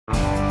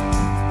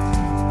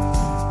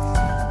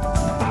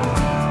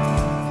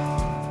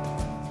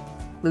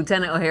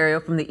Lieutenant O'Hario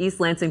from the East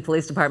Lansing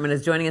Police Department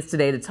is joining us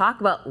today to talk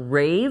about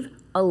rave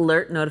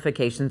alert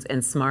notifications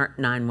and Smart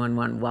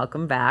 911.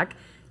 Welcome back.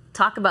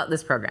 Talk about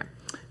this program.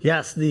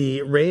 Yes,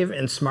 the Rave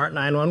and Smart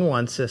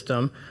 911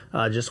 system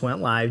just went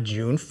live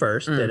June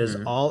 1st. It is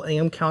all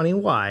Ingham County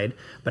wide,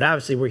 but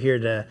obviously we're here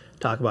to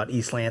talk about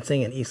East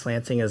Lansing, and East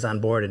Lansing is on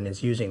board and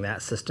is using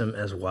that system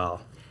as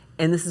well.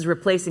 And this is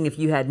replacing, if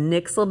you had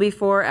Nixle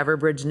before,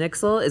 Everbridge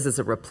Nixle, is this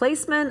a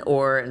replacement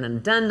or an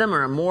addendum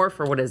or a morph,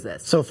 or what is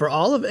this? So for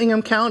all of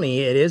Ingham County,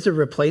 it is a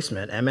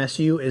replacement.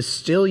 MSU is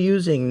still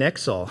using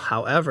Nixle.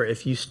 However,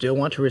 if you still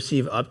want to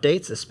receive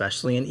updates,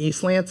 especially in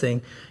East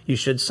Lansing, you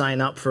should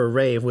sign up for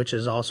Rave, which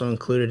is also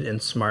included in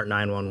Smart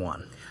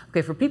 911.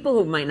 Okay, for people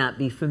who might not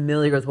be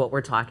familiar with what we're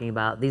talking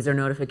about, these are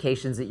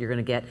notifications that you're going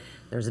to get.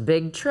 There's a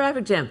big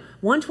traffic jam.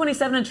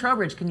 127 in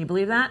Trowbridge, can you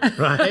believe that?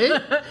 Right.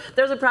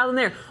 There's a problem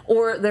there.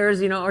 Or there's,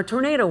 a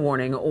tornado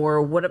warning,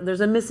 or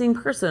there's a missing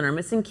person or a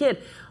missing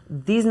kid.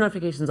 These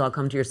notifications all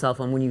come to your cell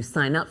phone when you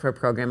sign up for a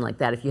program like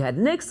that. If you had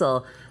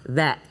Nixle,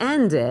 that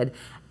ended.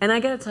 And I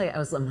got to tell you,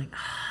 I'm like,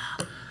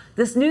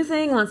 this new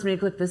thing wants me to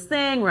click this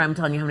thing where I'm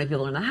telling you how many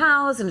people are in the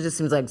house, and it just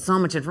seems like so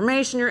much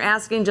information you're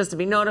asking just to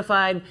be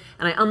notified.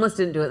 And I almost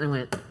didn't do it, and I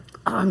went,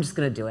 oh, I'm just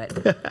going to do it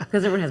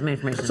because everyone has my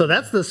information. So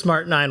that's the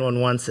Smart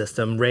 911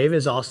 system. Rave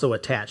is also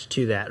attached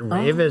to that.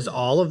 Rave is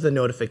all of the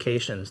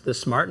notifications. The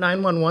Smart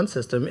 911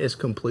 system is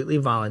completely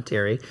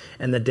voluntary,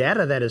 and the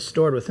data that is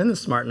stored within the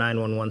Smart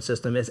 911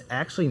 system is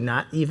actually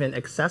not even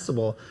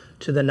accessible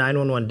to the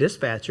 911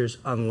 dispatchers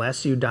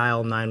unless you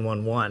dial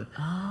 911.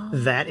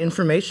 That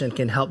information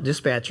can help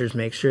dispatchers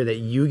make sure that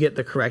you get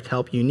the correct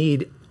help you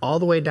need, all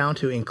the way down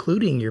to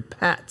including your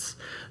pets.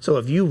 So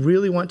if you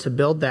really want to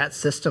build that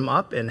system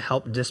up and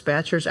help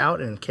dispatchers out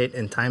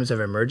in times of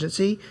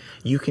emergency,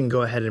 you can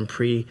go ahead and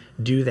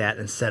pre-do that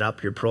and set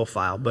up your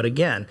profile. But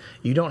again,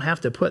 you don't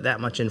have to put that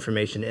much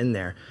information in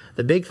there.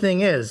 The big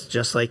thing is,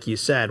 just like you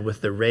said,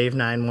 with the Rave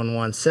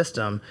 911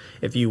 system,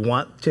 if you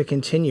want to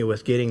continue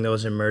with getting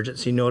those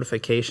emergency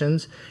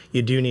notifications,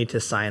 you do need to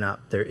sign up.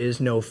 There is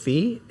no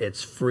fee,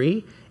 it's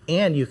free,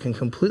 and you can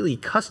completely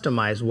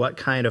customize what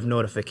kind of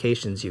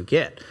notifications you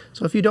get.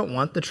 So if you don't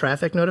want the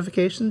traffic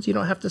notifications, you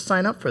don't have to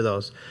sign up for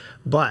those.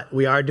 But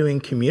we are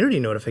doing community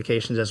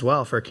notifications as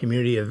well for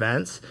community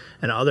events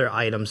and other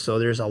items. So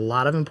there's a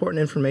lot of important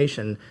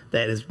information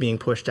that is being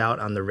pushed out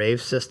on the Rave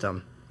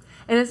system.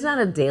 And it's not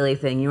a daily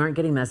thing. You aren't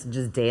getting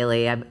messages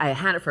daily. I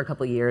had it for a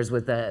couple of years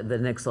with the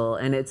Nixle,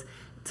 and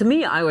to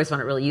me, I always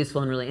found it really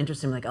useful and really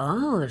interesting. Like,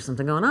 oh, there's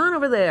something going on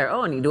over there.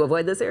 Oh, I need to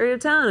avoid this area of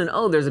town. And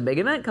oh, there's a big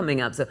event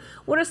coming up. So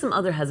what are some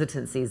other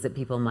hesitancies that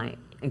people might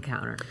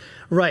encounter?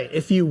 Right.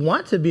 If you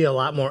want to be a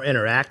lot more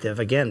interactive,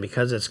 again,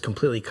 because it's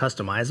completely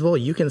customizable,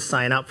 you can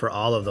sign up for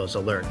all of those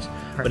alerts.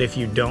 Perfect. But if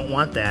you don't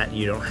want that,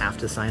 you don't have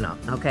to sign up.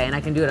 Okay, and I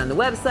can do it on the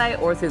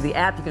website or through the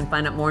app. You can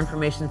find out more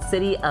information,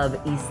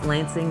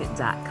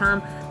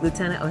 cityofeastlansing.com.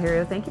 Lieutenant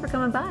O'Hario, thank you for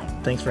coming by.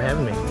 Thanks for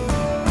having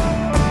me.